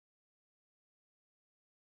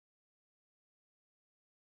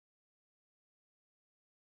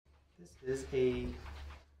This is a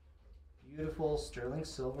beautiful sterling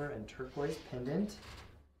silver and turquoise pendant.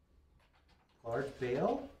 Large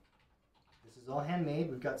bail. This is all handmade.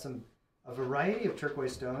 We've got a variety of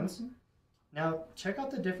turquoise stones. Now check out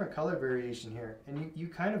the different color variation here. And you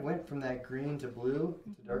kind of went from that green to blue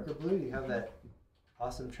to darker blue. You have that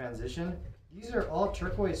awesome transition. These are all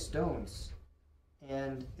turquoise stones.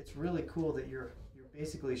 And it's really cool that you're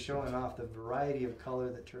basically showing off the variety of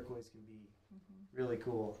color that turquoise can be. Really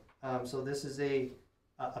cool. So this is a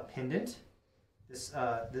pendant. This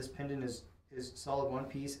pendant is solid one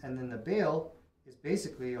piece, and then the bail is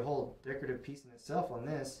basically a whole decorative piece in itself on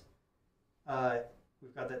this.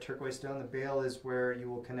 We've got that turquoise stone. The bail is where you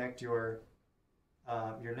will connect your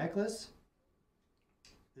necklace.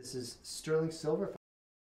 This is sterling silver.